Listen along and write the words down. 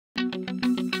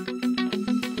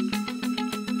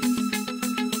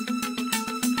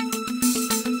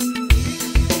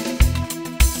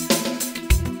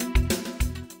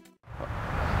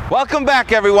Welcome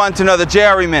back, everyone, to another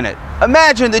JRE Minute.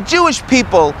 Imagine the Jewish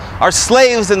people are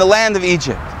slaves in the land of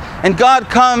Egypt, and God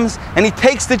comes and He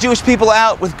takes the Jewish people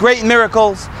out with great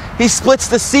miracles. He splits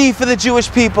the sea for the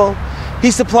Jewish people.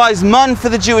 He supplies manna for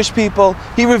the Jewish people.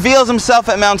 He reveals Himself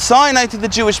at Mount Sinai to the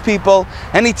Jewish people,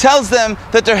 and He tells them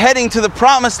that they're heading to the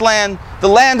promised land, the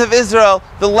land of Israel,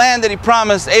 the land that He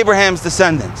promised Abraham's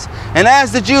descendants. And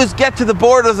as the Jews get to the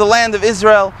border of the land of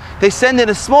Israel, they send in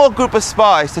a small group of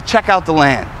spies to check out the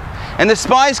land. And the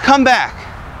spies come back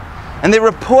and they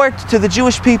report to the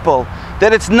Jewish people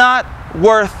that it's not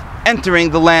worth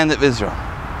entering the land of Israel.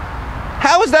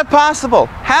 How is that possible?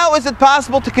 How is it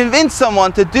possible to convince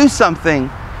someone to do something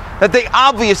that they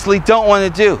obviously don't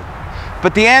want to do?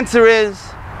 But the answer is,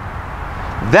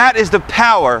 that is the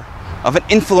power of an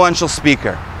influential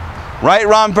speaker. Right,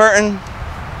 Ron Burton?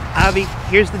 Avi,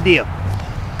 here's the deal.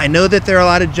 I know that there are a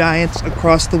lot of giants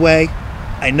across the way.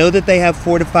 I know that they have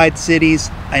fortified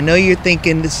cities. I know you're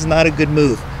thinking this is not a good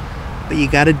move, but you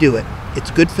got to do it.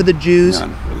 It's good for the Jews,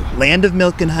 land of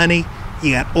milk and honey.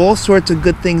 You got all sorts of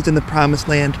good things in the promised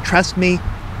land. Trust me,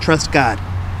 trust God.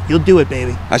 You'll do it,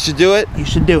 baby. I should do it? You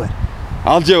should do it.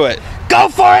 I'll do it. Go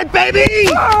for it, baby!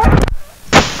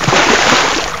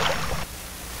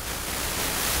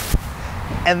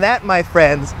 And that, my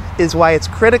friends, is why it's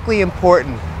critically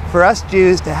important for us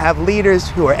Jews to have leaders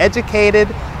who are educated,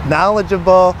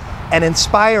 knowledgeable, and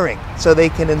inspiring, so they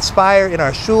can inspire in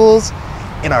our shuls,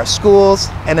 in our schools,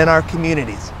 and in our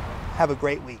communities. Have a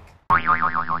great week. This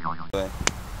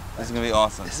is going to be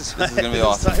awesome. This is going to be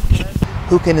awesome.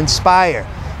 Who can inspire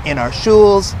in our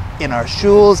shuls, and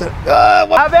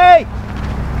Rabbi!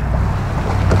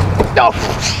 No!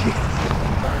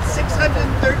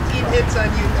 613 hits on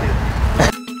YouTube.